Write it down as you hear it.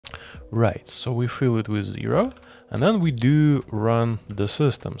Right, so we fill it with 0, and then we do run the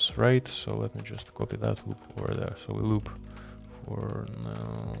systems, right? So let me just copy that loop over there. So we loop for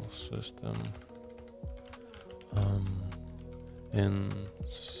null system in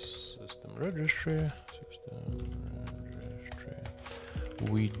system registry.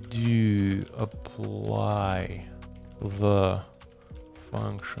 We do apply the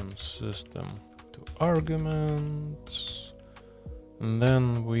function system to arguments, and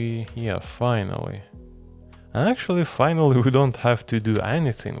then we, finally. And actually, finally, we don't have to do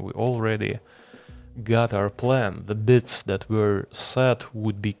anything. We already got our plan. The bits that were set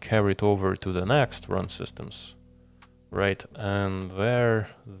would be carried over to the next run systems, right? And there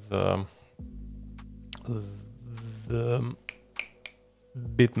the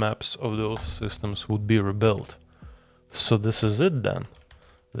bitmaps of those systems would be rebuilt. So this is it then.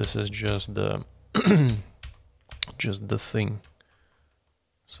 This is just the just the thing.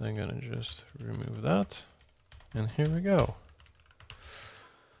 So I'm gonna just remove that, and here we go.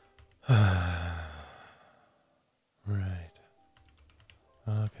 Right.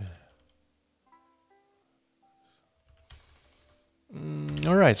 Okay.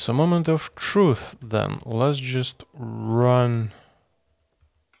 All right. So moment of truth then. Let's just run.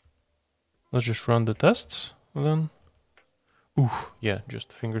 Let's just run the tests then. Ooh, yeah,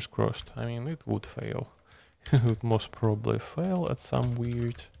 just fingers crossed. I mean, it would fail. It would most probably fail at some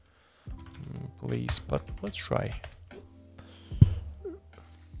weird place, but let's try.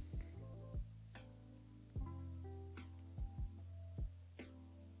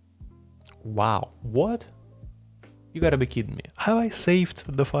 Wow, what? You gotta be kidding me. Have I saved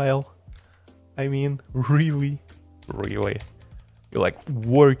the file? I mean, really? Really? You like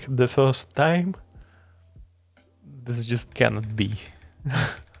work the first time? This just cannot be.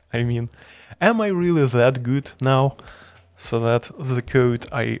 I mean, am I really that good now? So that the code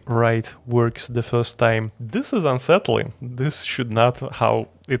I write works the first time. This is unsettling. This should not how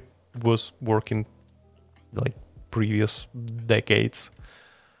it was working like previous decades.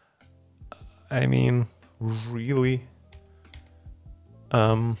 I mean, really?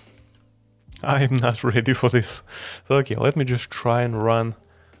 I'm not ready for this. So okay, let me just try and run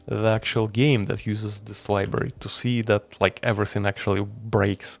the actual game that uses this library to see that like everything actually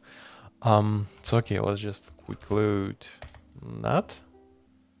breaks. So okay, let's just quick load that.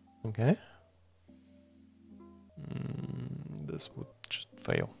 Okay. This would just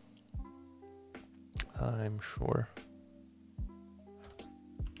fail, I'm sure.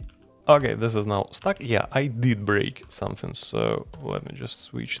 Okay, this is now stuck. Yeah, I did break something, so let me just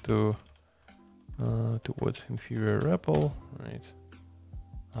switch to what? Inferior REPL, right?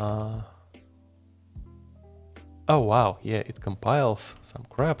 Oh wow, yeah, it compiles some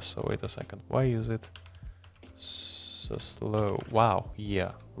crap, so wait a second, why is it so slow? Wow,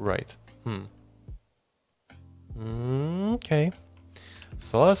 yeah, right. Okay,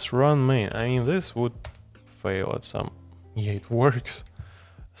 so let's run main. I mean, this would fail at some... Yeah, it works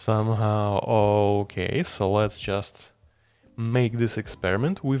somehow. Okay, so let's just make this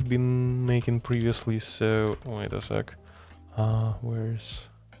experiment we've been making previously. So wait a sec, where's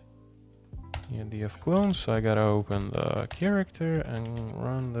df clone? So I gotta open the character and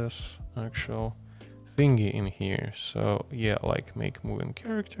run this actual thingy in here. So yeah, like make moving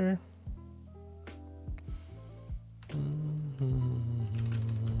character.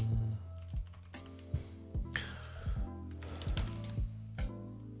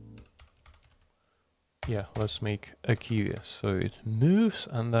 Yeah, let's make a key so it moves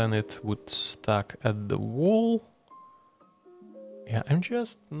and then it would stack at the wall. Yeah, I'm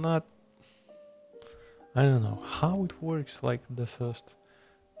just not... I don't know how it works like the first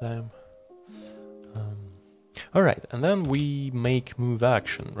time. Alright, and then we make move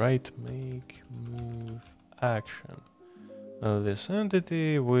action, right? Make move action. This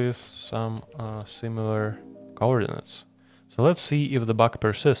entity with some similar coordinates. So let's see if the bug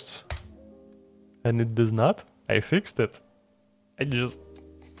persists. And it does not? I fixed it. I just...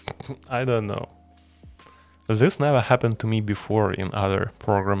 I don't know. This never happened to me before in other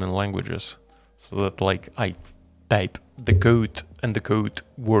programming languages. So that like I type the code and the code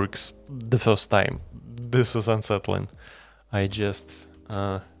works the first time. This is unsettling. I just...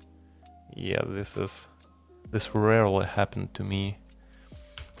 yeah, this rarely happened to me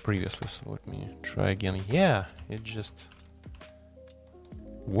previously. So let me try again. Yeah, it just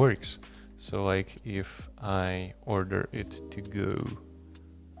works. So like if I order it to go,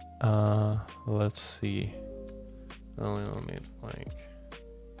 let's see, a little bit like,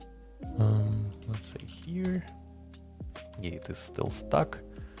 let's say here, yeah, it is still stuck,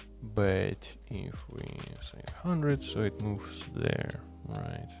 but if we say 100, so it moves there,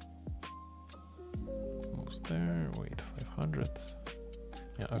 right? there. Wait, 500.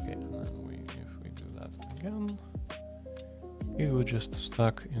 Yeah, okay. And then if we do that again, it will just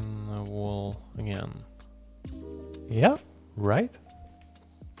stuck in the wall again. Yeah, right?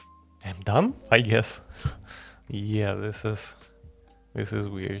 I'm done, I guess. Yeah, this is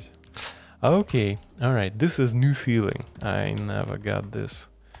weird. Okay, all right. This is new feeling. I never got this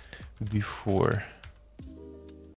before.